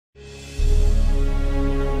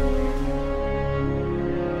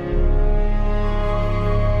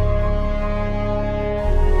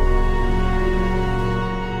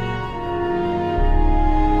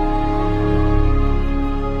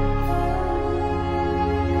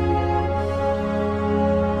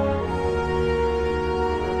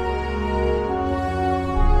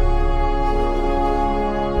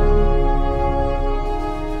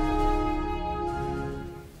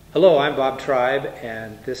Hello, I'm Bob Tribe,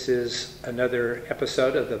 and this is another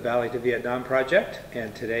episode of the Valley to Vietnam Project.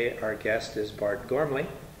 And today our guest is Bart Ghormley.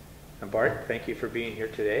 And Bart, thank you for being here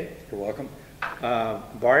today. You're welcome.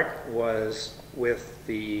 Bart was with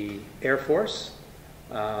the Air Force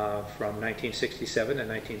from 1967 to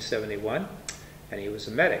 1971, and he was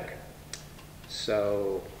a medic.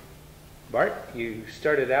 So, Bart, you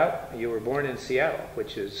started out, you were born in Seattle,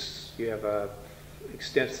 which is, you have a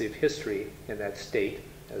extensive history in that state,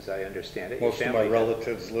 as I understand it. Most of my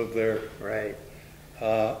relatives live there. Right.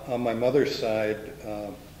 On my mother's side,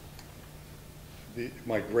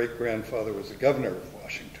 my great-grandfather was the governor of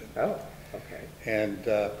Washington. Oh, okay. And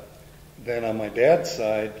then on my dad's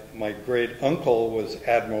side, my great-uncle was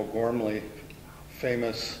Admiral Ghormley,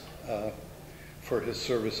 famous for his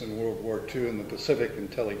service in World War II in the Pacific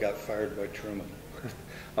until he got fired by Truman.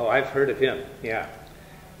 Oh, I've heard of him, yeah.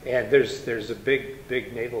 And there's a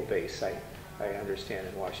big naval base, I understand,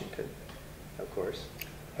 in Washington, of course.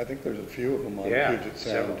 I think there's a few of them on Puget Sound.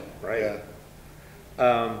 Several, right.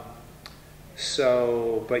 Yeah.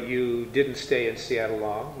 But you didn't stay in Seattle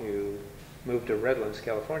long. You moved to Redlands,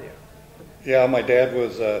 California. Yeah, my dad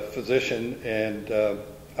was a physician, and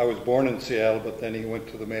I was born in Seattle, but then he went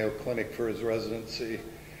to the Mayo Clinic for his residency,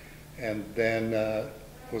 and then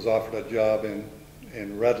was offered a job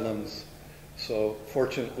in Redlands. So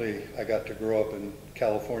fortunately, I got to grow up in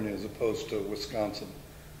California as opposed to Wisconsin.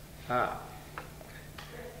 Ah.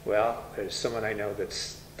 Well, there's someone I know that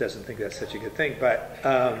doesn't think that's such a good thing. But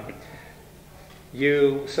so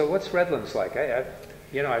what's Redlands like? I've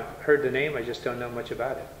heard the name. I just don't know much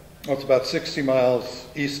about it. Well, it's about 60 miles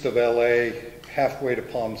east of LA, halfway to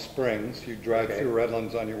Palm Springs. You drive through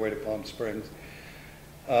Redlands on your way to Palm Springs.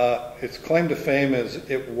 Its claim to fame is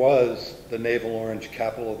it was the navel orange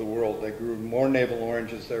capital of the world. They grew more navel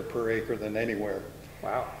oranges there per acre than anywhere.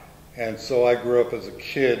 Wow. And so I grew up as a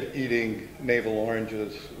kid eating navel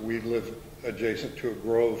oranges. We lived adjacent to a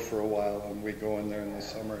grove for a while, and we'd go in there in the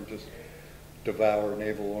summer and just devour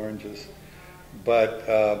navel oranges. But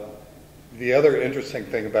the other interesting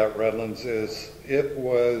thing about Redlands is it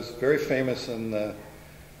was very famous in the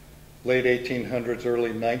late 1800s, early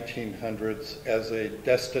 1900s as a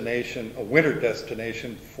destination, a winter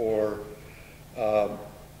destination for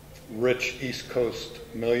rich East Coast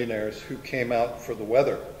millionaires who came out for the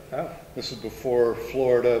weather. Oh. This is before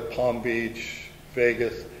Florida, Palm Beach,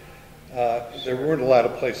 Vegas. There weren't a lot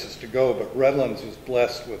of places to go, but Redlands was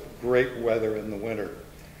blessed with great weather in the winter.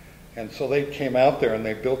 And so they came out there and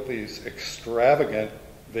they built these extravagant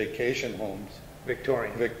vacation homes.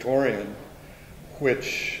 Victorian,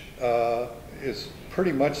 which is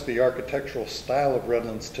pretty much the architectural style of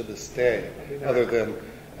Redlands to this day, other than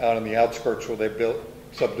out in the outskirts where they built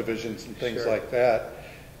subdivisions and things like that.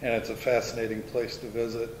 And it's a fascinating place to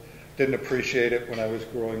visit. Didn't appreciate it when I was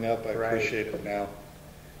growing up. I appreciate it now.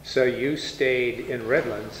 So you stayed in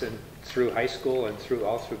Redlands and through high school and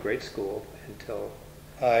all through grade school until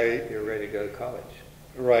you're ready to go to college.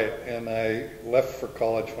 Right, and I left for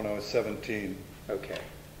college when I was 17. Okay.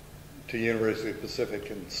 To University of the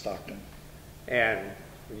Pacific in Stockton. And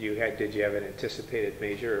did you have an anticipated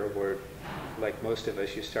major, or were, like most of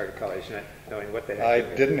us, you started college not knowing what the heck? I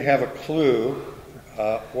didn't have a clue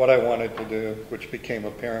what I wanted to do, which became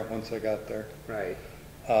apparent once I got there. Right.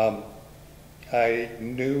 I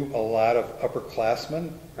knew a lot of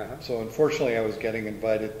upperclassmen, so unfortunately I was getting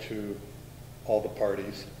invited to all the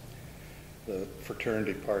parties, the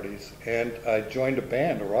fraternity parties, and I joined a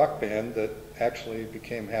band, a rock band, that actually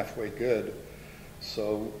became halfway good.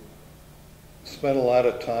 So spent a lot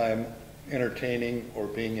of time entertaining or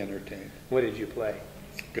being entertained. What did you play?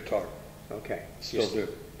 Guitar. Okay. Still do.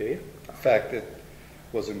 Do you? In fact, it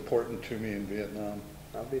was important to me in Vietnam.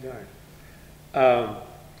 I'll be darned.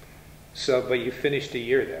 But you finished a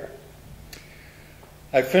year there.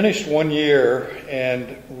 I finished 1 year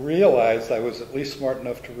and realized, I was at least smart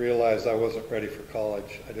enough to realize I wasn't ready for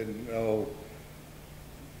college. I didn't know,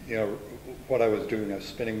 what I was doing. I was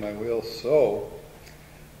spinning my wheels. So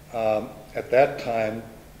at that time,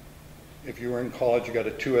 if you were in college, you got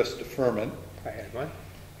a 2S deferment. I had one.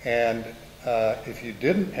 And if you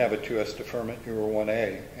didn't have a 2S deferment, you were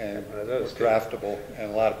 1A and was draftable,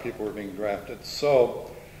 and a lot of people were being drafted.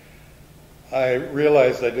 So I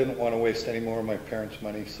realized I didn't want to waste any more of my parents'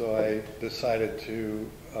 money, so I decided to,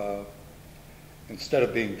 instead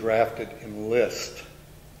of being drafted, enlist,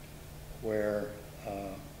 where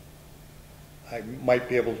I might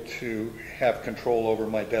be able to have control over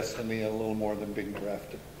my destiny a little more than being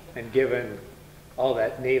drafted. And given all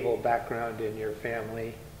that naval background in your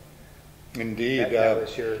family, indeed, that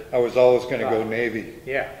was your I was always going to go Navy.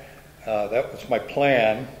 Yeah. That was my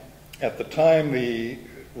plan. At the time, the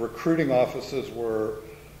recruiting offices were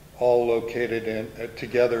all located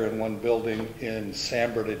together in one building in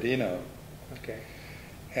San Bernardino. Okay.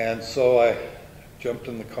 And so I jumped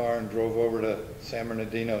in the car and drove over to San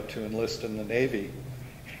Bernardino to enlist in the Navy.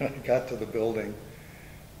 And I got to the building,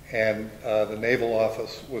 and the naval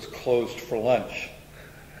office was closed for lunch.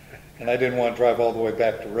 And I didn't want to drive all the way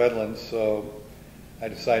back to Redlands, so I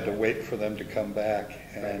decided to wait for them to come back.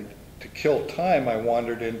 And to kill time, I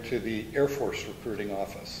wandered into the Air Force recruiting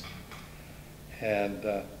office. And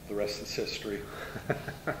the rest is history.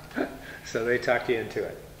 So they talked you into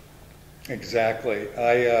it. Exactly.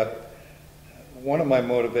 One of my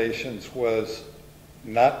motivations was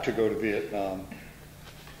not to go to Vietnam.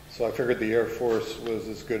 So I figured the Air Force was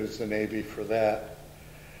as good as the Navy for that.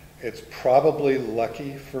 It's probably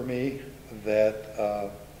lucky for me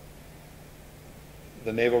that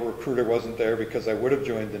the naval recruiter wasn't there, because I would have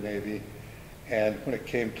joined the Navy. And when it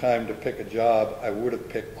came time to pick a job, I would have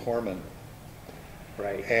picked corpsman.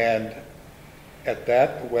 Right. And at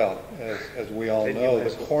that, well, as we all know, the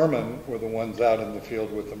corpsmen were the ones out in the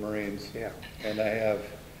field with the Marines. Yeah. And I have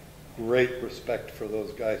great respect for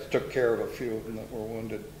those guys. Took care of a few of them that were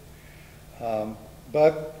wounded.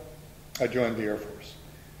 But I joined the Air Force.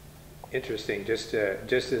 Interesting. Just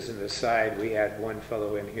as an aside, we had one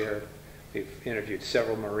fellow in here. We've interviewed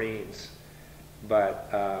several Marines, but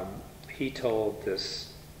he told this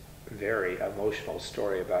very emotional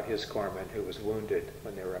story about his corpsman who was wounded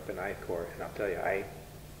when they were up in I Corps. And I'll tell you, I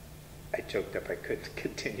choked up. I couldn't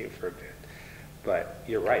continue for a bit. But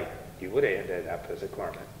you're right. You would have ended up as a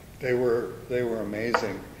corpsman. They were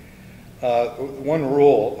amazing. One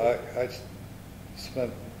rule, I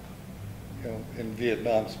spent, in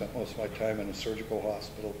Vietnam, spent most of my time in a surgical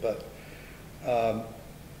hospital, but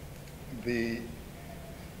the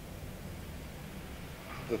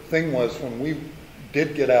thing was, when we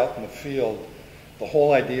did get out in the field, the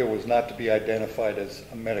whole idea was not to be identified as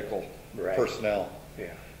a medical personnel.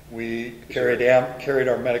 Yeah. We carried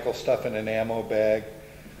our medical stuff in an ammo bag.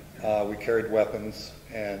 We carried weapons,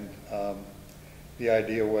 and the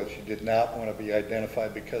idea was you did not want to be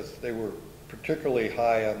identified because they were particularly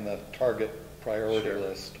high on the target priority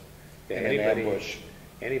list in an ambush.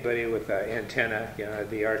 Anybody with an antenna,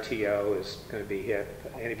 the RTO is going to be hit.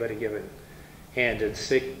 Anybody given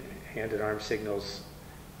handed arm signals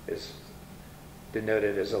is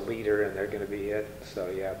denoted as a leader, and they're going to be hit.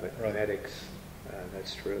 So yeah, but medics,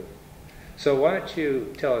 that's true. So why don't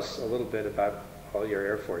you tell us a little bit about all your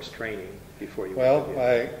Air Force training before you went to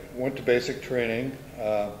Vietnam? I went to basic training,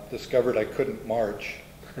 discovered I couldn't march.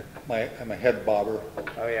 I'm a head bobber.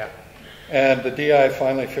 Oh yeah. And the DI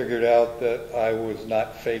finally figured out that I was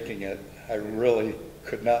not faking it. I really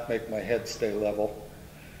could not make my head stay level.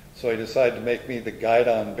 So he decided to make me the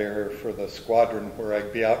guidon bearer for the squadron, where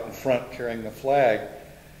I'd be out in front carrying the flag.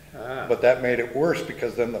 But that made it worse,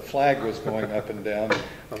 because then the flag was going up and down.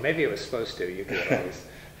 Well, maybe it was supposed to. You could always,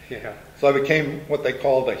 yeah. So I became what they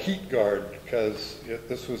called a heat guard, because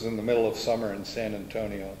this was in the middle of summer in San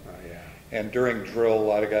Antonio. Oh yeah. And during drill, a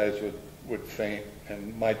lot of guys would faint,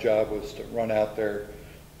 and my job was to run out there,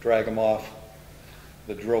 drag them off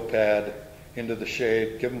the drill pad into the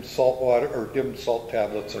shade, give them salt water, or give them salt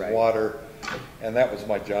tablets and water, and that was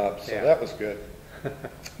my job. So that was good.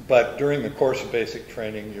 But during the course of basic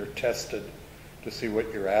training, you're tested to see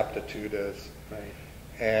what your aptitude is. Right.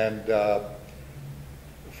 And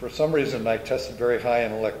for some reason, I tested very high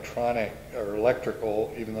in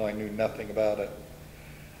electrical, even though I knew nothing about it.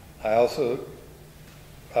 I also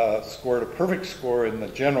scored a perfect score in the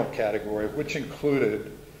general category, which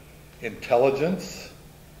included intelligence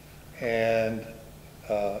and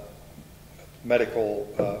medical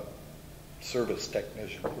service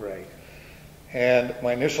technician. Right. And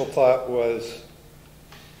my initial thought was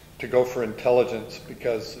to go for intelligence,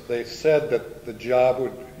 because they said that the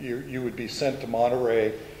job you would be sent to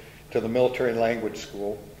Monterey to the military language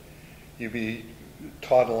school. You'd be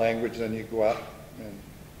taught a language, then you go out and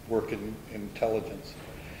work in intelligence.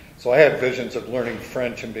 So I had visions of learning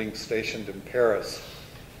French and being stationed in Paris.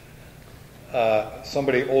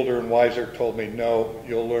 Somebody older and wiser told me, no,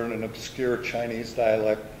 you'll learn an obscure Chinese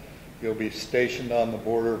dialect. You'll be stationed on the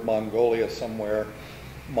border of Mongolia somewhere,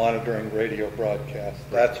 monitoring radio broadcasts.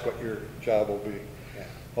 That's what your job will be. Yeah.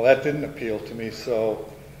 Well, that didn't appeal to me,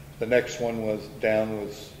 so the next one was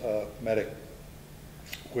medic,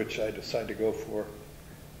 which I decided to go for.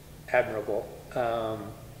 Admirable.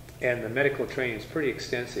 And the medical training is pretty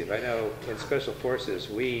extensive. I know in Special Forces,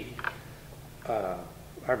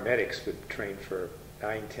 our medics would train for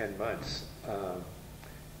 9-10 months.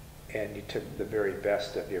 And you took the very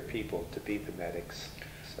best of your people to be the medics.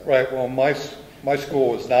 So. Right. Well, my school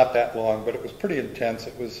was not that long, but it was pretty intense.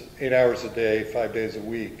 It was 8 hours a day, 5 days a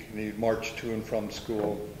week, and you'd march to and from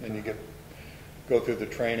school, and you go through the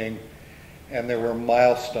training, and there were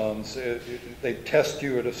milestones. They'd test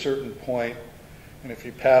you at a certain point, and if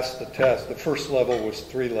you passed the test, the first level was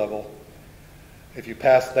 3 level. If you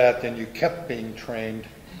passed that, then you kept being trained.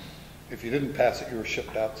 If you didn't pass it, you were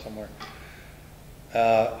shipped out somewhere.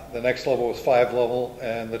 The next level was 5 level,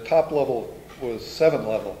 and the top level was 7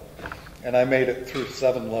 level. And I made it through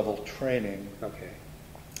 7 level training. Okay.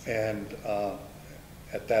 And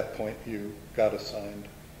at that point, you got assigned.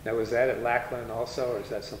 Now, was that at Lackland also, or is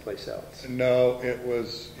that someplace else? No, it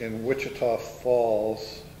was in Wichita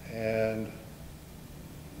Falls, and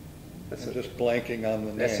I'm just blanking on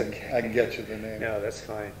the name. Okay. I can get you the name. No, that's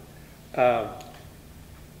fine.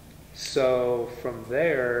 So from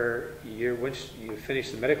there, once you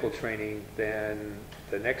finish the medical training, then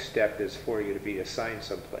the next step is for you to be assigned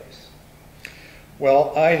someplace.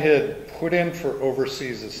 Well, I had put in for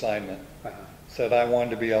overseas assignment. Said I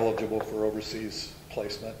wanted to be eligible for overseas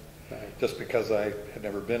placement, Right. just because I had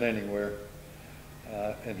never been anywhere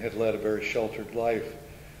and had led a very sheltered life.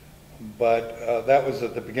 But that was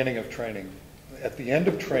at the beginning of training. At the end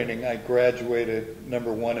of training, I graduated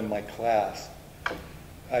 #1 in my class.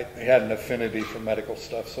 I had an affinity for medical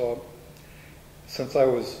stuff, so since I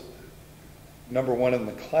was #1 in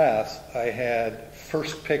the class, I had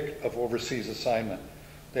first pick of overseas assignment.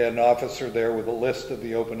 They had an officer there with a list of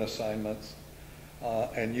the open assignments,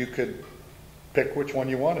 and you could pick which one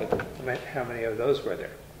you wanted. How many of those were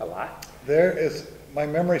there? A lot? There is, my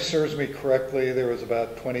memory serves me correctly, there was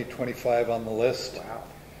about 20, 25 on the list. Wow.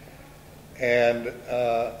 And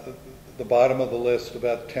the bottom of the list,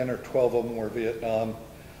 about 10 or 12 of them were Vietnam.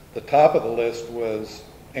 The top of the list was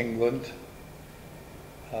England.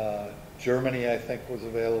 Germany, I think, was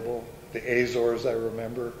available. The Azores, I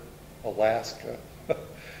remember. Alaska.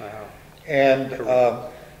 Wow. And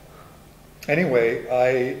anyway,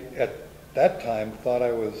 I, at that time, thought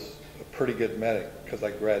I was a pretty good medic because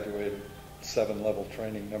I graduated 7-level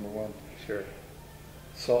training, #1. Sure.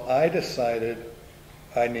 So I decided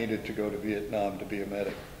I needed to go to Vietnam to be a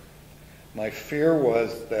medic. My fear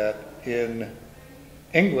was that in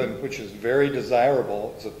England, which is very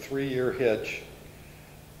desirable, it's a 3-year hitch.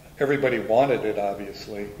 Everybody wanted it,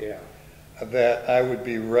 obviously. Yeah. That I would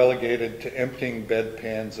be relegated to emptying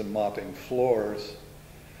bedpans and mopping floors,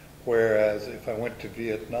 whereas if I went to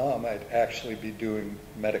Vietnam, I'd actually be doing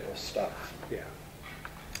medical stuff. Yeah.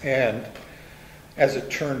 And as it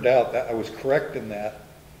turned out, that I was correct in that.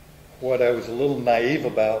 What I was a little naive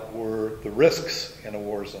about were the risks in a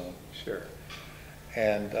war zone. Sure.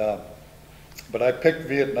 And but I picked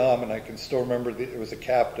Vietnam, and I can still remember it was a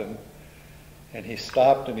captain, and he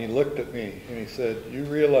stopped and he looked at me and he said, "You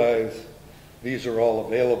realize these are all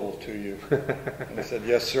available to you?" And I said,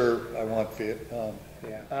 "Yes, sir, I want Vietnam."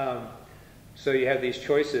 Yeah. So you have these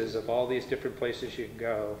choices of all these different places you can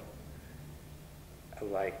go,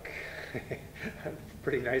 like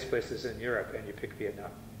pretty nice places in Europe, and you pick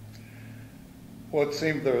Vietnam. Well, it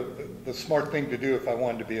seemed the smart thing to do if I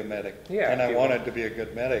wanted to be a medic. Yeah, and I wanted to be a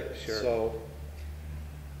good medic. Sure. So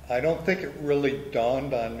I don't think it really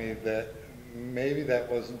dawned on me that maybe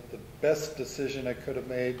that wasn't the best decision I could have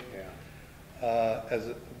made.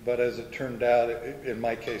 Yeah. But as it turned out, in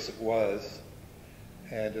my case it was.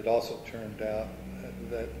 And it also turned out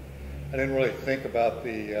that I didn't really think about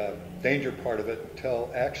the danger part of it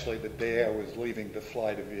until actually the day I was leaving to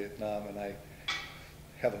fly to Vietnam. And I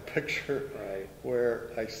have a picture Right.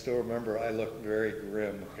 where I still remember I look very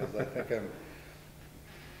grim because I think I'm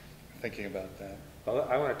thinking about that. Well,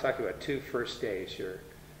 I want to talk about 2 first days.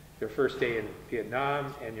 Your first day in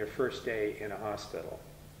Vietnam and your first day in a hospital,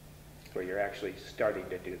 where you're actually starting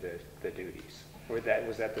to do the duties.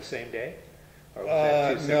 Was that the same day? Or was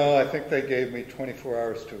that 2 No, I separate? think they gave me 24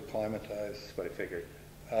 hours to acclimatize. That's what I figured.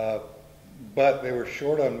 But they were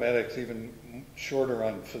short on medics, even shorter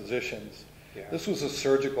on physicians. Yeah. This was a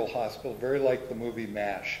surgical hospital, very like the movie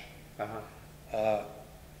MASH. Uh-huh.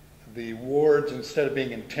 The wards, instead of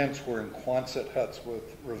being in tents, were in Quonset huts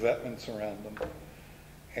with revetments around them.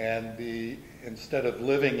 And instead of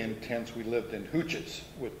living in tents, we lived in hooches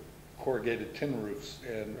with corrugated tin roofs.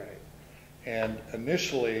 And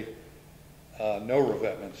initially, no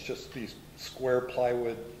revetments, just these square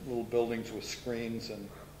plywood little buildings with screens and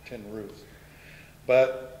tin roofs.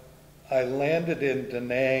 But I landed in Da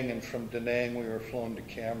Nang, and from Da Nang we were flown to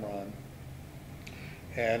Cam Ranh.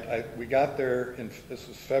 And we got there, this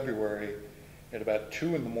was February, at about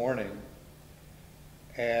 2 in the morning.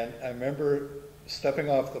 And I remember stepping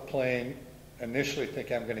off the plane, initially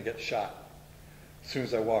thinking I'm going to get shot as soon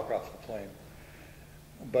as I walk off the plane.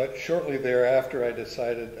 But shortly thereafter, I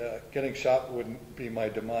decided getting shot wouldn't be my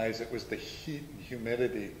demise. It was the heat and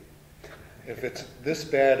humidity. If it's this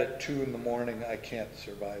bad at 2 in the morning, I can't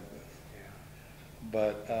survive this. Yeah.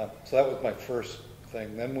 But so that was my first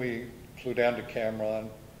thing. Then we flew down to Cam Ranh,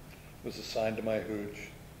 was assigned to my hooch,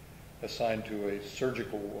 assigned to a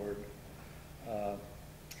surgical ward,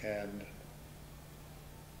 and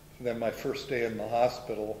then my first day in the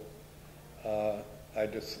hospital,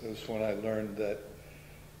 this was when I learned that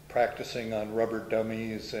practicing on rubber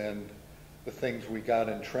dummies and the things we got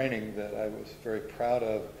in training that I was very proud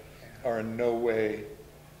of are in no way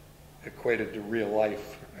equated to real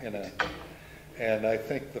life. And I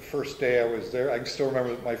think the first day I was there, I can still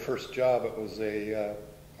remember my first job. It was a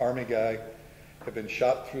Army guy, had been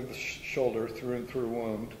shot through the shoulder, through and through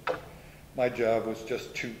wound. My job was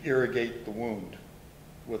just to irrigate the wound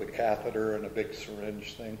with a catheter and a big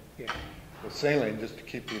syringe thing with saline, just to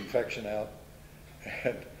keep the infection out.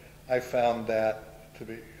 And I found that to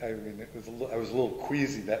be, I mean, I was a little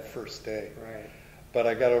queasy that first day. Right. But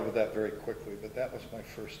I got over that very quickly. But that was my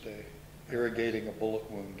first day, irrigating a bullet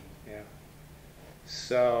wound. Yeah.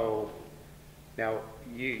 So now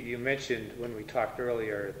you mentioned when we talked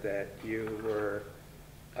earlier that you were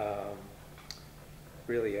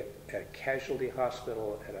really at a casualty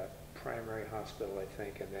hospital, at a primary hospital, I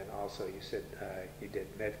think, and then also you said you did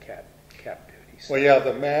med-cap duties. Well, yeah,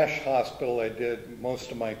 the MASH hospital I did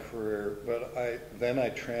most of my career, but then I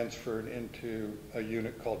transferred into a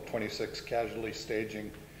unit called 26 Casualty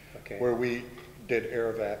Staging, where we did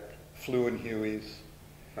air-evac, flew in Hueys,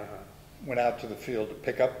 went out to the field to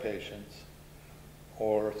pick up patients,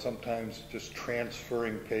 or sometimes just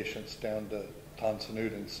transferring patients down to Tan Son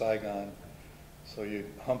Nhut in Saigon. So you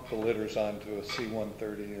hump the litters onto a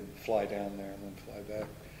C-130 and fly down there and then fly back.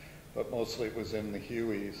 But mostly it was in the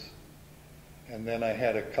Hueys. And then I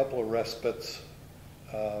had a couple of respites,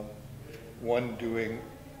 one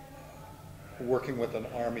working with an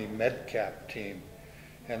Army med-cap team.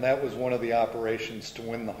 And that was one of the operations to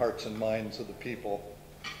win the hearts and minds of the people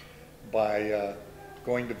by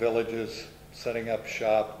going to villages, setting up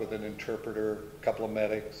shop with an interpreter, a couple of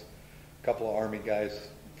medics, a couple of Army guys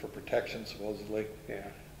for protection, supposedly.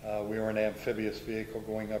 Yeah. We were an amphibious vehicle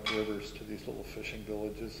going up rivers to these little fishing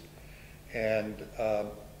villages. And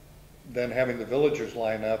then having the villagers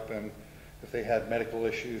line up, and if they had medical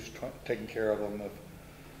issues, taking care of them. If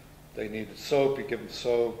they needed soap, you give them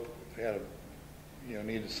soap. If they had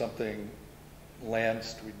needed something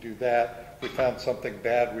lanced, we'd do that. If we found something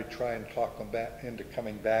bad, we'd try and talk them back into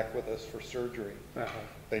coming back with us for surgery.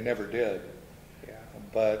 They never did. Yeah.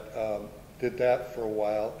 But did that for a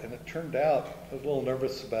while, and it turned out, I was a little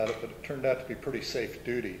nervous about it, but it turned out to be pretty safe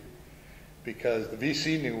duty because the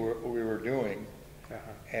VC knew what we were doing,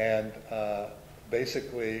 and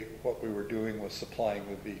basically what we were doing was supplying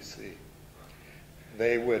the VC.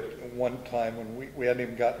 They would, one time when we hadn't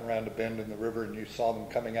even gotten around to bend in the river and you saw them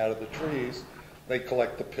coming out of the trees, they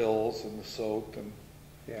collect the pills and the soap and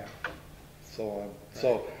so on. Right.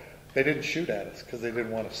 So they didn't shoot at us because they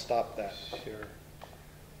didn't want to stop that. Sure.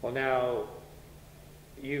 Well, now,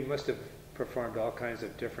 you must have performed all kinds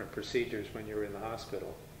of different procedures when you were in the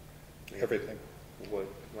hospital. Everything. Why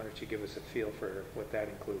don't you give us a feel for what that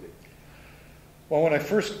included? Well, when I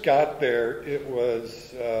first got there, it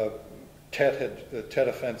was the Tet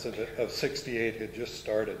offensive of '68 had just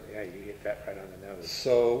started. Yeah, you hit that right on the nose.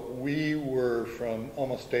 So we were, from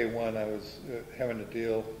almost day one, I was having to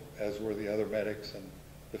deal, as were the other medics and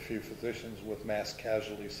the few physicians, with mass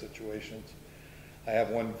casualty situations. I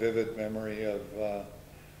have one vivid memory of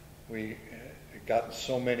we had gotten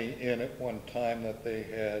so many in at one time that they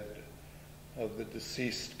had, of the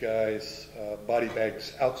deceased guys, body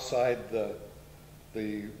bags outside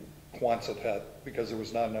the Quonset hut because there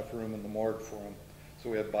was not enough room in the morgue for them. So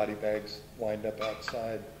we had body bags lined up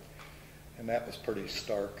outside, and that was pretty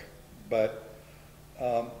stark. But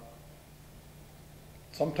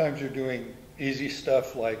sometimes you're doing easy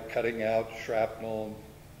stuff like cutting out shrapnel and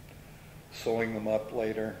sewing them up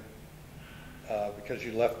later because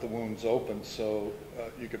you left the wounds open, so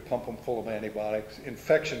you could pump them full of antibiotics.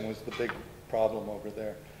 Infection was the big problem over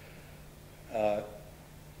there.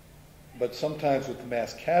 But sometimes with the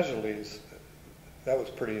mass casualties, that was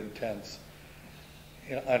pretty intense.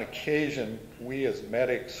 On occasion, we as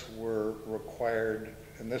medics were required,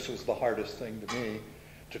 and this was the hardest thing to me,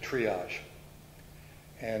 to triage.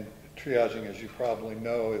 And triaging, as you probably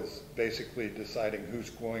know, is basically deciding who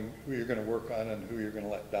you're going to work on and who you're going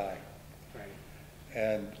to let die. Right.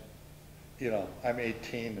 And, I'm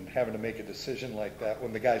 18 and having to make a decision like that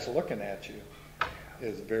when the guy's looking at you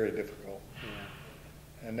is very difficult.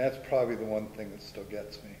 Yeah. And that's probably the one thing that still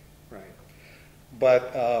gets me. Right.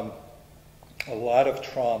 But a lot of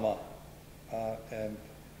trauma, and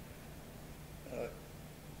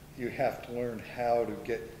you have to learn how to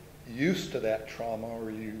get used to that trauma,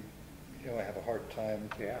 or you have a hard time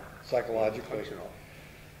psychologically. Functional.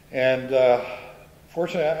 And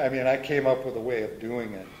fortunately, I mean, I came up with a way of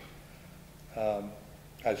doing it.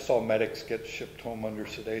 I saw medics get shipped home under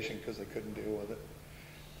sedation because they couldn't deal with it.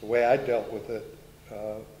 The way I dealt with it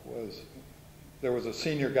was, there was a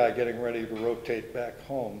senior guy getting ready to rotate back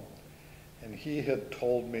home, and he had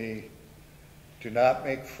told me, do not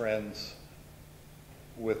make friends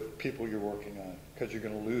with people you're working on, because you're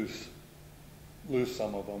going to lose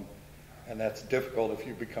some of them, and that's difficult if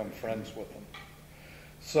you become friends with them.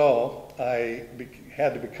 So I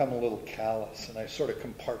had to become a little callous, and I sort of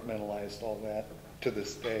compartmentalized all that to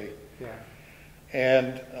this day. Yeah.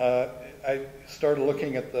 And I started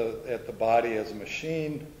looking at the body as a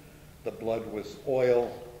machine. The blood was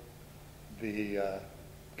oil. The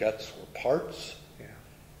guts were parts. Yeah.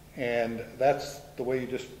 And that's the way you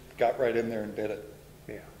just got right in there and did it.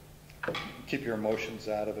 Yeah. Keep your emotions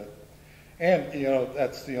out of it. And,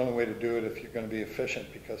 that's the only way to do it if you're going to be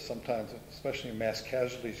efficient, because sometimes, especially in mass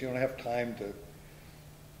casualties, you don't have time to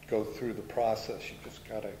go through the process. You just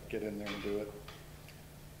got to get in there and do it.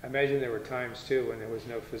 I imagine there were times, too, when there was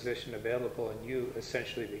no physician available, and you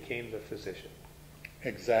essentially became the physician.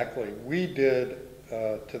 Exactly. We did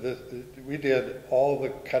all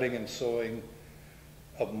the cutting and sewing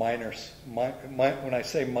of minors. When I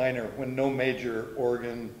say minor, when no major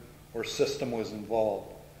organ or system was involved.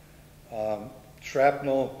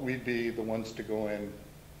 Shrapnel, we'd be the ones to go in,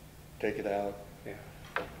 take it out,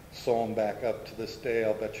 sew them back up. To this day,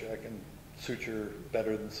 I'll bet you I can suture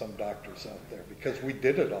better than some doctors out there, because we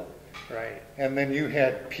did it all. Right. And then you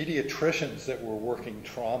had pediatricians that were working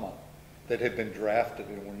trauma that had been drafted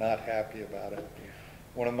and were not happy about it. Yeah.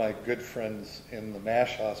 One of my good friends in the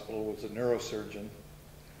MASH hospital was a neurosurgeon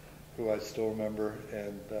who I still remember,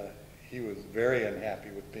 and he was very unhappy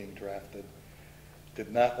with being drafted,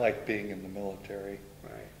 did not like being in the military,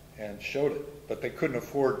 Right. and showed it. But they couldn't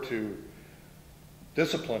afford to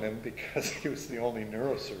discipline him because he was the only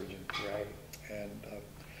neurosurgeon. Right. And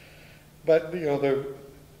but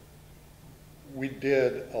we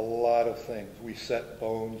did a lot of things. We set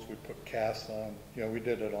bones, we put casts on. We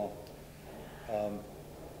did it all.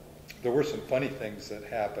 There were some funny things that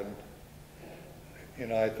happened.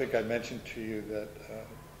 I think I mentioned to you that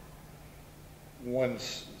one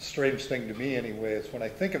strange thing to me anyway is when I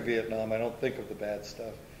think of Vietnam, I don't think of the bad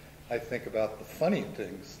stuff. I think about the funny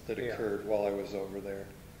things that occurred while I was over there.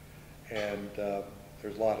 And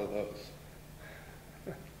there's a lot of those.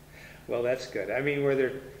 Well, that's good. I mean, were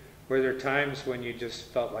there times when you just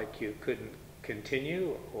felt like you couldn't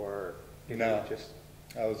continue, or No,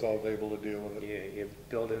 I was all able to deal with it. You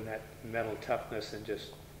build in that mental toughness and just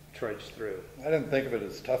trudge through? I didn't think of it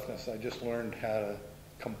as toughness. I just learned how to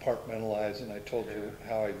compartmentalize, and I told you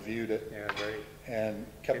how I viewed it. Yeah, very. And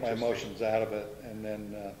kept my emotions out of it, and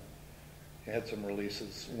then I had some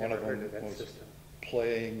releases. One of them was system.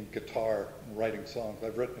 Playing guitar and writing songs.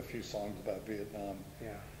 I've written a few songs about Vietnam. Yeah.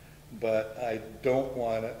 But I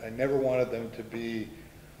never wanted them to be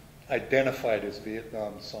identified as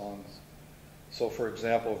Vietnam songs. So, for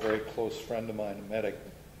example, a very close friend of mine, a medic,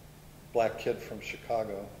 black kid from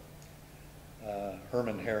Chicago,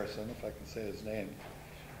 Herman Harrison, if I can say his name,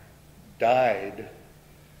 died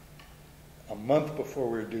a month before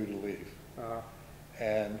we were due to leave.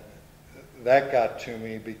 And that got to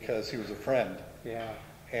me because he was a friend. Yeah.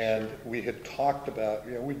 And we had talked about,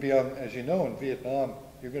 we'd be on, as you know, in Vietnam,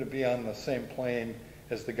 you're going to be on the same plane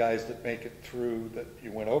as the guys that make it through that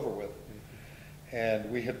you went over with. Mm-hmm.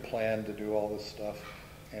 And we had planned to do all this stuff,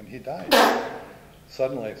 and he died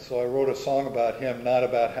suddenly. So I wrote a song about him, not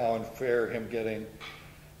about how unfair him getting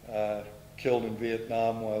killed in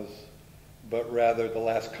Vietnam was, but rather the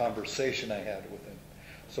last conversation I had with him.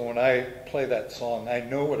 So when I play that song, I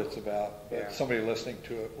know what it's about, but somebody listening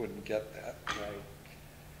to it wouldn't get that. Right.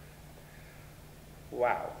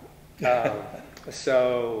 Wow.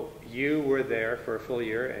 So you were there for a full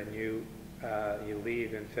year, and you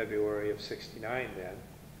leave in February of '69 then.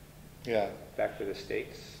 Yeah. Back to the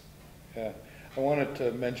States. Yeah. I wanted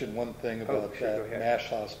to mention one thing about that MASH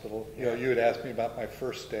hospital. You had asked me about my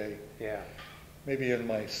first day. Yeah. Maybe in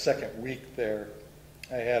my second week there,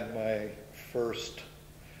 I had my first,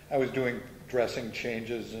 I was doing dressing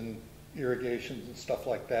changes and irrigations and stuff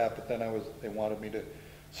like that, but then they wanted me to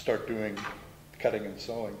start doing cutting and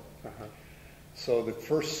sewing. Uh-huh. So the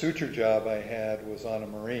first suture job I had was on a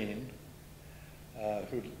Marine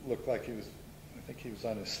who looked like I think he was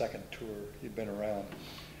on his second tour. He'd been around.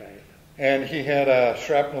 Right. And he had a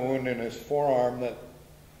shrapnel wound in his forearm that,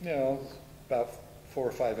 was about 4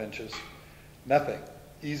 or 5 inches. Nothing.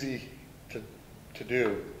 Easy to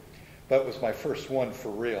do. But it was my first one for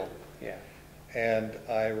real. Yeah. And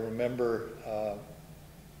I remember,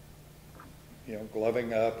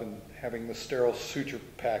 gloving up and having the sterile suture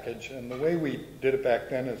package. And the way we did it back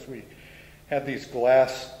then is we had these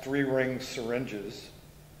glass 3-ring syringes.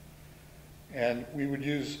 And we would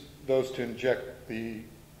use those to inject the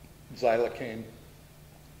xylocaine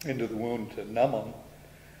into the wound to numb them.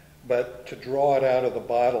 But to draw it out of the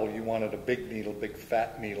bottle, you wanted a big needle, big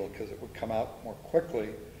fat needle, because it would come out more quickly.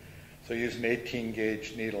 So you use an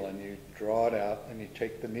 18-gauge needle, and you draw it out, and you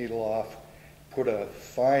take the needle off, put a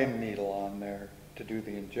fine needle on there to do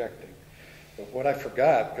the injecting. But what I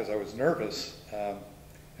forgot, because I was nervous,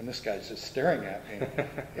 and this guy's just staring at me,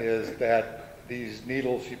 is that these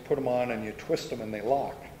needles, you put them on and you twist them and they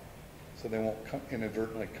lock, so they won't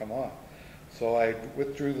inadvertently come off. So I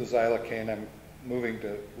withdrew the xylocaine. I'm moving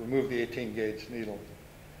to remove the 18-gauge needle,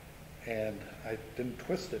 and I didn't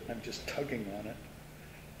twist it. I'm just tugging on it.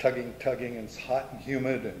 Tugging, and it's hot and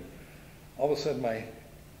humid, and all of a sudden my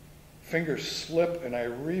fingers slip and I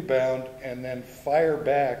rebound and then fire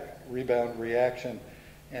back, rebound reaction,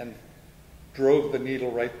 and drove the needle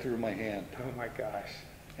right through my hand. Oh my gosh.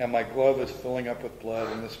 And my glove is filling up with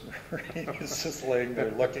blood, and this Marine is just laying there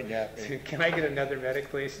looking at me. Can I get another medic,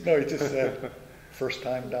 please? No, he just said, "First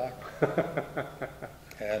time, Doc."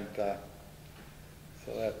 And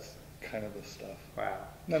so that's kind of the stuff. Wow.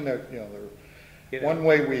 And then one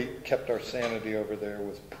way we kept our sanity over there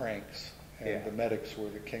was pranks, and the medics were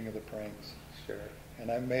the king of the pranks. Sure. And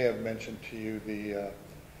I may have mentioned to you the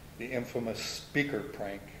infamous speaker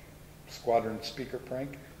prank, squadron speaker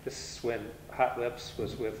prank. This is when Hot Lips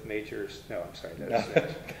was with Majors. No, I'm sorry.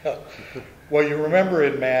 No. Well, you remember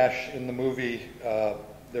in MASH, in the movie,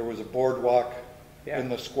 there was a boardwalk in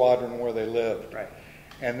the squadron where they lived. Right.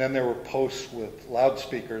 And then there were posts with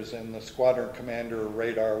loudspeakers, and the squadron commander or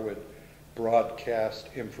radar would broadcast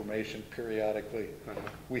information periodically.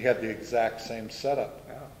 We had the exact same setup.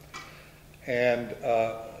 Wow. And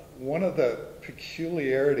one of the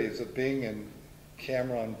peculiarities of being in Cam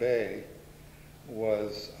Ranh Bay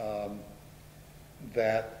was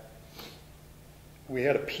that we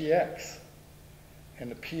had a PX,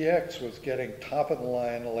 and the PX was getting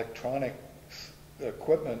top-of-the-line electronics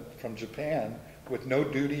equipment from Japan with no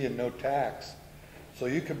duty and no tax. So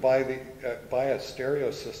you could buy a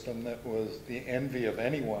stereo system that was the envy of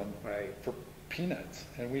anyone for peanuts,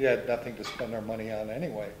 and we had nothing to spend our money on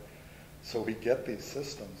anyway. So we get these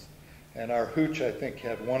systems, and our hooch, I think,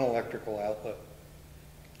 had one electrical outlet,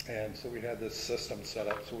 and so we had this system set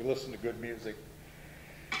up. So we listened to good music.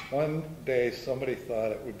 One day, somebody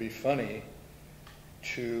thought it would be funny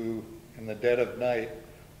to, in the dead of night,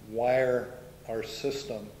 wire our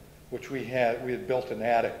system, which we had built an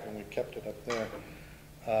attic, and we kept it up there.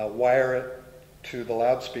 Wire it to the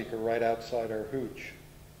loudspeaker right outside our hooch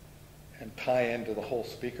and tie into the whole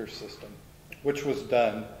speaker system, which was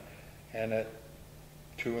done. And at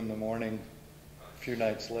 2 in the morning, a few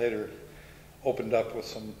nights later, opened up with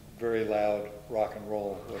some very loud rock and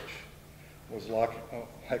roll, which was like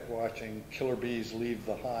watching killer bees leave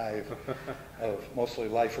the hive of mostly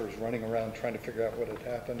lifers running around trying to figure out what had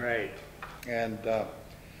happened. Right. And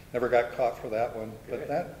never got caught for that one, but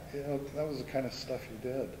that was the kind of stuff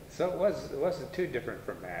you did. So it wasn't too different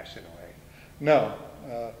from MASH in a way. No,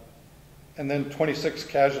 and then 26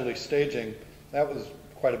 casualty staging, that was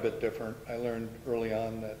quite a bit different. I learned early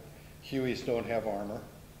on that Hueys don't have armor.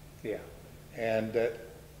 Yeah. And that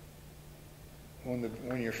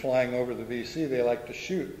when you're flying over the VC, they like to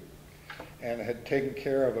shoot, and had taken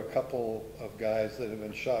care of a couple of guys that had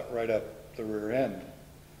been shot right up the rear end,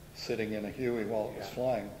 sitting in a Huey while it was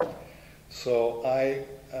flying. So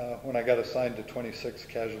when I got assigned to 26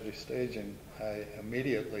 casualty staging, I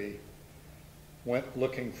immediately went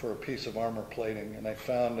looking for a piece of armor plating, and I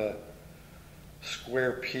found a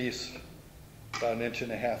square piece about 1.5 inches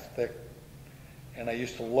thick. And I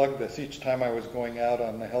used to lug this each time I was going out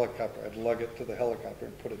on the helicopter. I'd lug it to the helicopter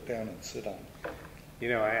and put it down and sit on it. You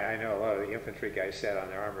know, I know a lot of the infantry guys sat on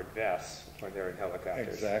their armored vests when they're in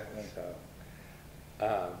helicopters. Exactly.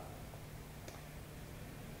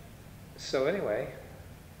 So anyway,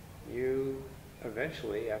 you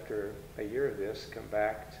eventually, after a year of this, come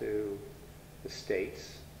back to the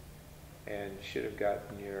States and should have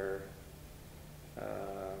gotten your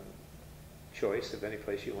choice of any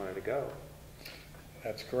place you wanted to go.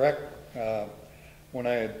 That's correct. When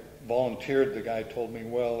I had volunteered, the guy told me,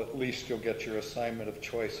 well, at least you'll get your assignment of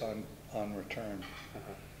choice on return.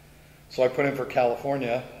 So I put in for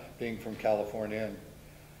California, being from California, and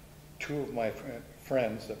two of my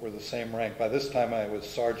friends that were the same rank. By this time I was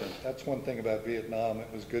sergeant. That's one thing about Vietnam.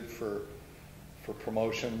 It was good for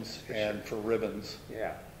promotions and for ribbons.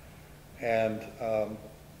 Yeah. And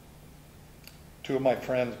two of my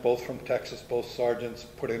friends, both from Texas, both sergeants,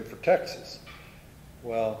 put in for Texas.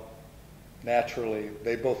 Well, naturally,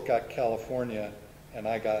 they both got California, and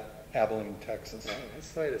I got Abilene, Texas. Yeah,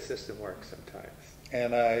 that's the way the system works sometimes.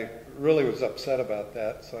 And I really was upset about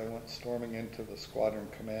that, so I went storming into the squadron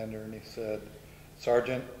commander, and he said,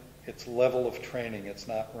 "Sergeant, it's level of training, it's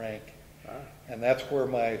not rank." Ah. And that's where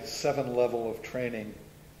my 7 level of training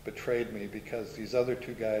betrayed me, because these other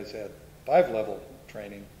two guys had 5 level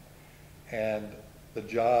training, and the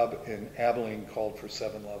job in Abilene called for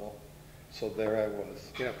 7 level. So there I was.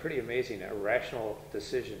 You know, pretty amazing, a rational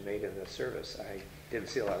decision made in the service. I didn't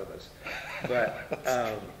see a lot of those. But,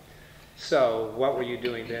 so what were you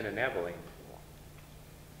doing then in Abilene?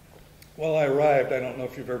 Well, I arrived. I don't know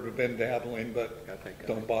if you've ever been to Abilene, but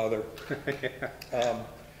don't bother. Yeah.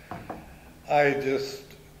 I just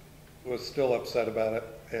was still upset about it,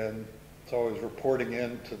 and so I was reporting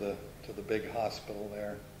in to the big hospital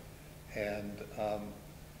there, and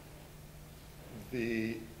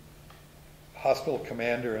the hospital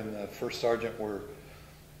commander and the first sergeant were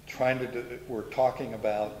talking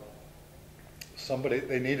about somebody.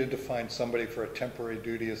 They needed to find somebody for a temporary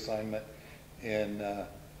duty assignment in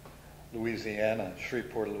Louisiana,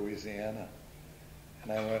 Shreveport, Louisiana.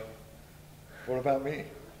 And I went, "What about me?"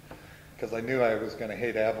 Because I knew I was going to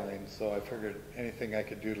hate Abilene, so I figured anything I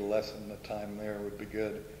could do to lessen the time there would be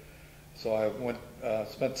good. So I went,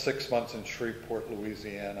 spent 6 months in Shreveport,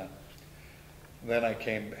 Louisiana. Then I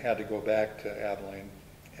had to go back to Abilene,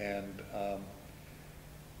 and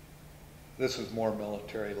this was more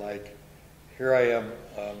military-like. Here I am,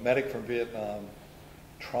 a medic from Vietnam,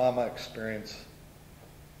 trauma experience,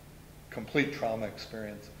 complete trauma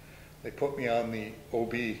experience. They put me on the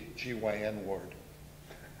OB-GYN ward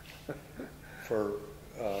for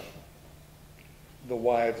the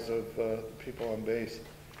wives of people on base.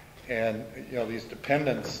 And, you know, these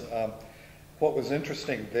dependents, what was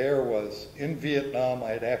interesting there was in Vietnam,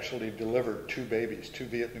 I had actually delivered 2 babies, 2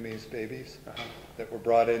 Vietnamese babies that were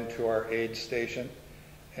brought into our aid station.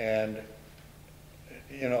 And,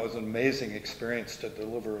 you know, it was an amazing experience to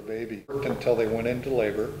deliver a baby. Worked until they went into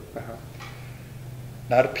labor.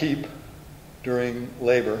 Not a peep during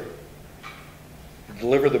labor.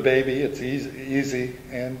 Deliver the baby, it's easy,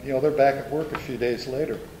 and, you know, they're back at work a few days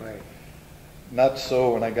later. Right. Not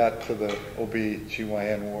so when I got to the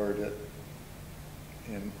OB-GYN ward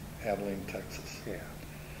in Abilene, Texas. Yeah.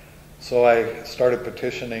 So I started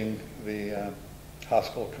petitioning the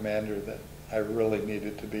hospital commander that I really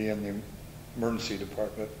needed to be in the emergency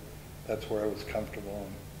department. That's where I was comfortable,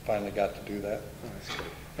 and finally got to do that. Oh, that's good.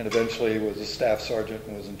 And eventually was a staff sergeant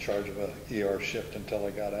and was in charge of a ER shift until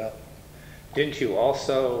I got out. Didn't you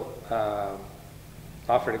also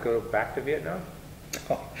offer to go back to Vietnam?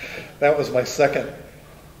 Oh, that was my second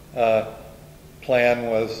plan.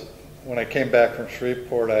 Was when I came back from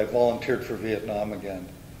Shreveport, I volunteered for Vietnam again,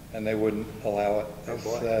 and they wouldn't allow it. Oh, They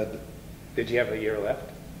boy. said, Did you have a year left?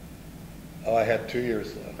 "Oh, I had 2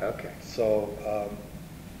 years left." Okay. So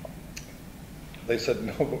they said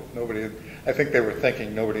nobody. I think they were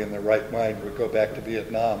thinking nobody in their right mind would go back to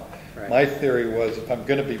Vietnam. Right. My theory was, if I'm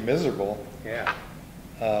going to be miserable, Yeah.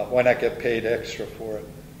 why not get paid extra for it?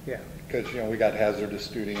 Yeah. Because, you know, we got hazardous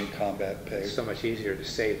duty and combat pay. It's so much easier to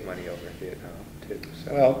save money over in Vietnam, too.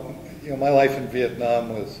 So. Well, you know, my life in Vietnam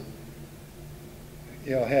was,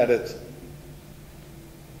 you know, had its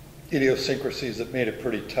idiosyncrasies that made it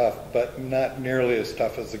pretty tough, but not nearly as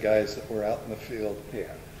tough as the guys that were out in the field.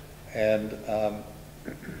 Yeah. And,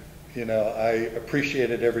 you know, I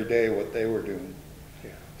appreciated every day what they were doing.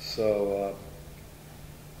 Yeah. So,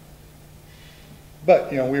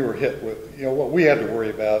 but, you know, we were hit with, you know, what we had to worry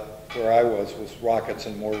about where I was rockets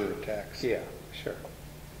and mortar attacks. Yeah, sure.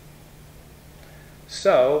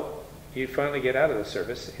 So, you finally get out of the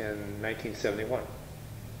service in 1971.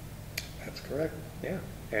 That's correct. Yeah.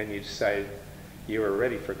 And you decided you were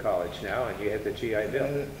ready for college now, and you had the GI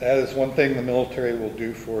Bill. That is one thing the military will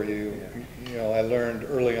do for you. Yeah. You know, I learned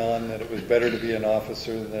early on that it was better to be an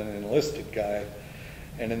officer than an enlisted guy.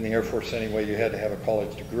 And in the Air Force anyway, you had to have a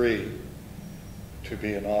college degree to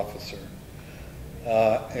be an officer.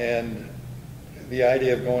 And the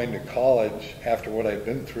idea of going to college after what I'd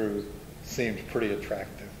been through seemed pretty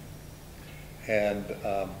attractive. And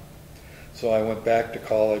so I went back to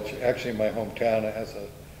college. Actually, my hometown has a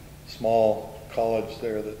small college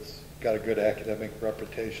there that's got a good academic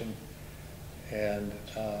reputation. And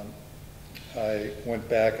I went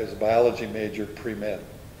back as a biology major, pre-med.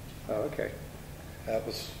 Oh, okay. That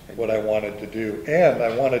was what I wanted to do. And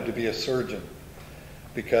I wanted to be a surgeon,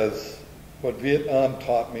 because what Vietnam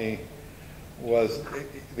taught me was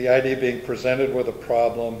the idea of being presented with a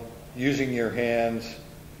problem, using your hands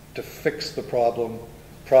to fix the problem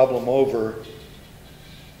over,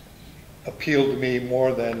 appealed to me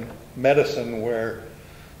more than medicine, where,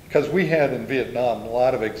 because we had in Vietnam a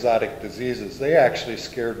lot of exotic diseases, they actually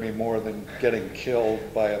scared me more than getting killed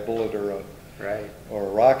by a bullet or a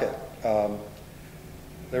rocket.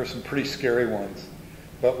 There were some pretty scary ones.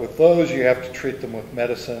 But with those, you have to treat them with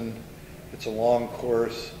medicine. It's a long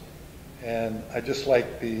course. And I just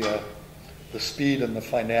like the speed and the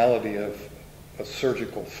finality of a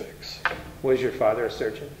surgical fix. Was your father a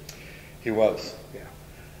surgeon? He was.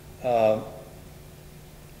 Yeah.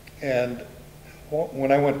 And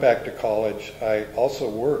when I went back to college, I also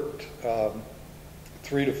worked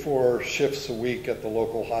 3 to 4 shifts a week at the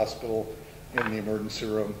local hospital in the emergency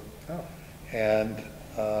room. Oh. And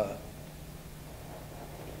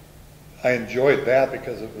I enjoyed that,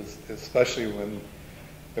 because it was, especially when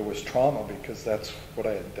there was trauma, because that's what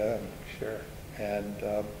I had done. Sure. And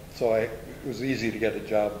so it was easy to get a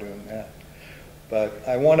job doing that. But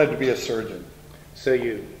I wanted to be a surgeon. So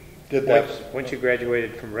you did that. Once you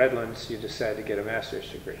graduated from Redlands, you decided to get a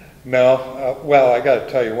master's degree. No. Well, I got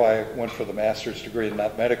to tell you why I went for the master's degree and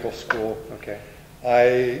not medical school. Okay.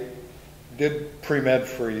 I did pre-med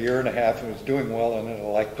for a year and a half and was doing well in it. I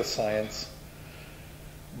liked the science.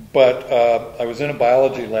 But I was in a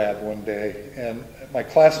biology lab one day, and my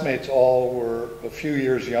classmates all were a few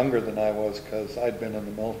years younger than I was, because I'd been in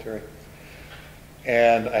the military.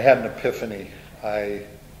 And I had an epiphany. I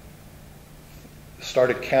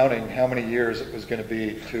started counting how many years it was going to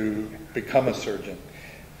be to become a surgeon.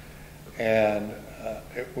 And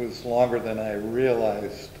it was longer than I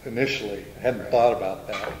realized initially. I hadn't thought about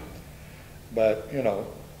that. But, you know,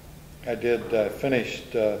 I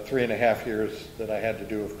finished 3.5 years that I had to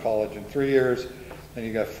do of college in 3 years. Then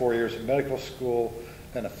you got 4 years of medical school,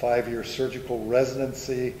 then a 5-year surgical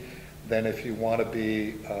residency. Then if you want to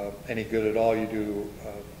be any good at all, you do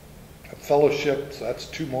a fellowship, so that's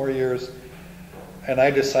 2 more years. And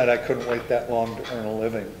I decided I couldn't wait that long to earn a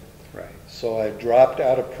living. Right. So I dropped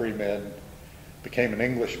out of pre-med, became an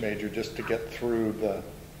English major just to get through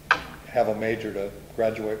have a major to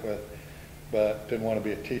graduate with, but didn't want to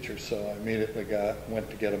be a teacher, so I immediately went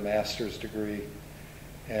to get a master's degree,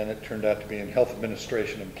 and it turned out to be in health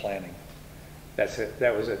administration and planning. That's it.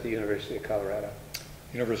 That was at the University of Colorado.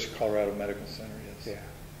 University of Colorado Medical Center, yes.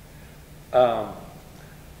 Yeah.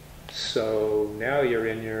 So now you're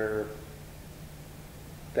in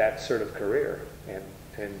that sort of career, and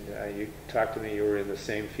you talked to me, you were in the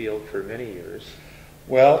same field for many years.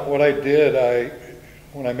 Well, what I did,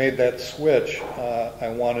 when I made that switch, I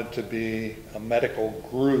wanted to be a medical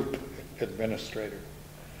group administrator.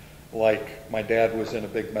 Like my dad was in a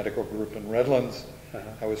big medical group in Redlands.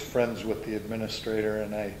 I was friends with the administrator,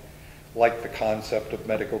 and I liked the concept of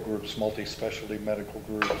medical groups, multi-specialty medical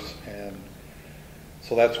groups. And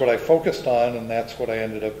so that's what I focused on, and that's what I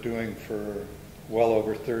ended up doing for well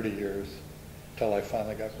over 30 years, until I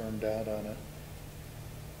finally got burned out on it.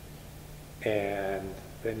 And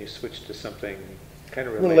then you switched to something kind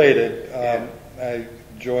of related. I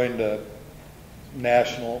joined a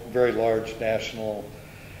very large national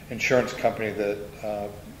insurance company that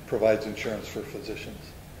provides insurance for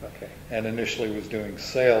physicians. Okay. And initially was doing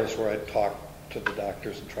sales, where I'd talk to the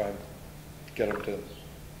doctors and try and get them to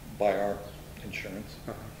buy our insurance.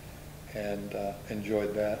 And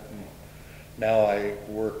enjoyed that. And now I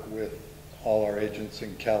work with all our agents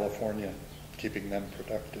in California, keeping them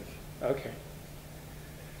productive. Okay.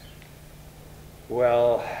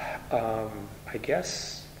 Well, I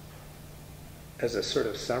guess as a sort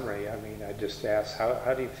of summary, I mean, I just asked,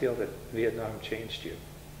 how do you feel that Vietnam changed you?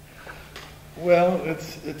 Well,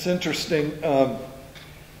 it's interesting.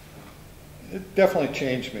 It definitely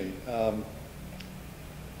changed me. I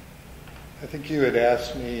think you had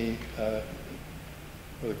asked me, the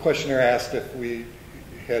questionnaire asked if we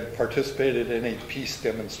had participated in any peace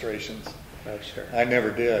demonstrations. Oh, sure. I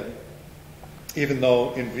never did. Even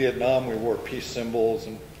though in Vietnam we wore peace symbols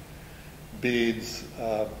and beads,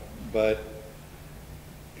 but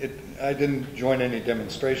I didn't join any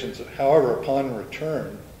demonstrations. However, upon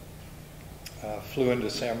return, flew into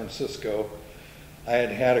San Francisco. I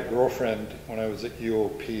had a girlfriend when I was at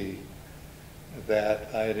UOP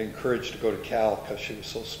that I had encouraged to go to Cal because she was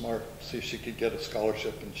so smart, see if she could get a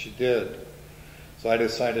scholarship, and she did. So I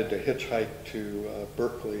decided to hitchhike to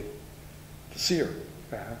Berkeley to see her.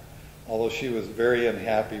 Although she was very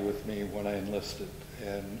unhappy with me when I enlisted,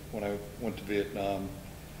 and when I went to Vietnam,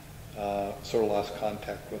 sort of lost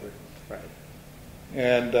contact with her. Right.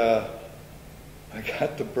 And I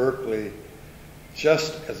got to Berkeley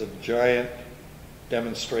just as a giant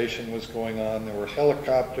demonstration was going on. There were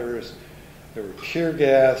helicopters, there were tear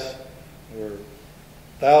gas, there were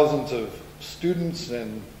thousands of students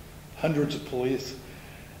and hundreds of police.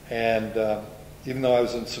 And even though I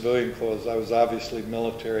was in civilian clothes, I was obviously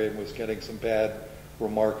military and was getting some bad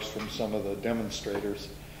remarks from some of the demonstrators.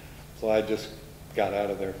 So I just got out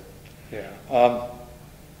of there. Yeah.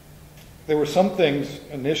 There were some things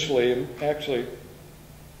initially, and actually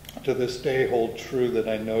to this day hold true, that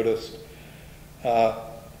I noticed.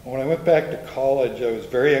 When I went back to college, I was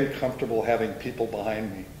very uncomfortable having people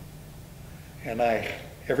behind me. And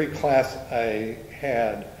every class I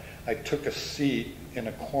had, I took a seat in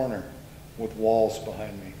a corner with walls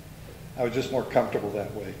behind me. I was just more comfortable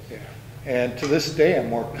that way. Yeah. And to this day, I'm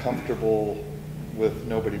more comfortable with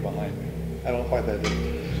nobody behind me. I don't know why that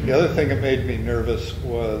is. The other thing that made me nervous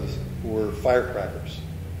were firecrackers.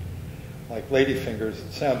 Like ladyfingers,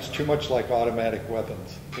 it sounds too much like automatic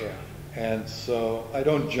weapons. Yeah. And so I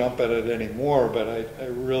don't jump at it anymore, but I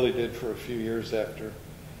really did for a few years after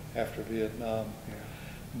Vietnam. Yeah.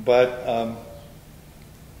 But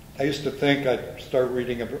I used to think I'd start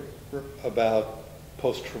reading about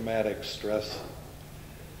post-traumatic stress,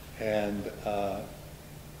 and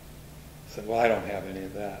said, well, I don't have any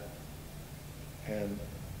of that. And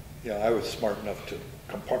I was smart enough to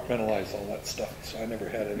compartmentalize all that stuff, so I never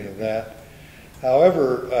had any of that.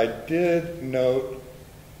 However, I did note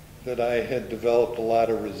that I had developed a lot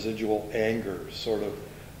of residual anger, sort of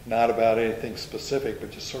not about anything specific,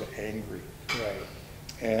 but just sort of angry. Right.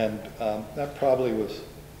 And that probably was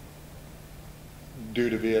due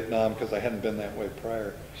to Vietnam, because I hadn't been that way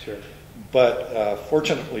prior. Sure. But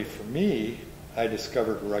fortunately for me, I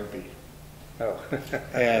discovered rugby. Oh.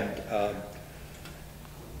 And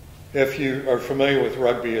if you are familiar with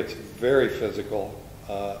rugby, it's very physical.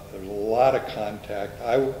 There's a lot of contact.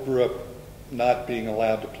 I grew up not being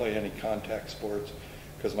allowed to play any contact sports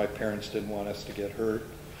because my parents didn't want us to get hurt.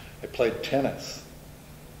 I played tennis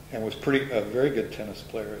and was a very good tennis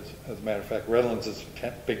player. As a matter of fact, Redlands is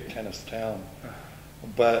a big tennis town.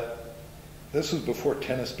 But this was before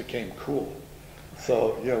tennis became cool.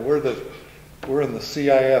 So we're in the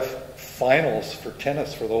CIF finals for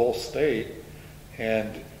tennis for the whole state,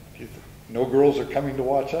 and no girls are coming to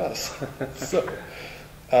watch us. So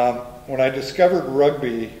when I discovered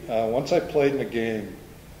rugby, once I played in a game,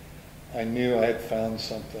 I knew I had found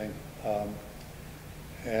something.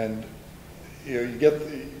 And you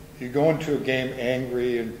go into a game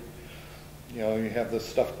angry, and you have this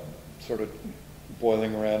stuff sort of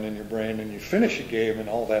boiling around in your brain, and you finish a game and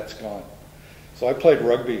all that's gone. So I played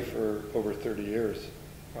rugby for over 30 years.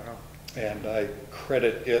 Wow. And I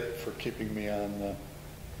credit it for keeping me on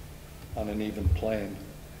an even plane.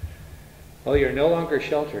 Well, you're no longer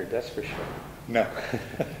sheltered, that's for sure. No.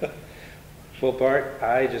 Well, Bart,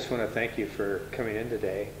 I just want to thank you for coming in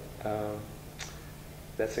today.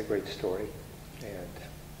 That's a great story, and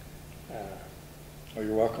Oh,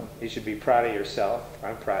 you're welcome. you should be proud of yourself.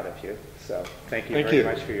 I'm proud of you. So thank you very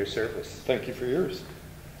much for your service. Thank you for yours.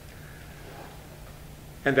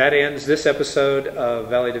 And that ends this episode of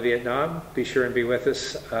Valley to Vietnam. Be sure and be with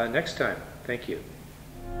us next time. Thank you.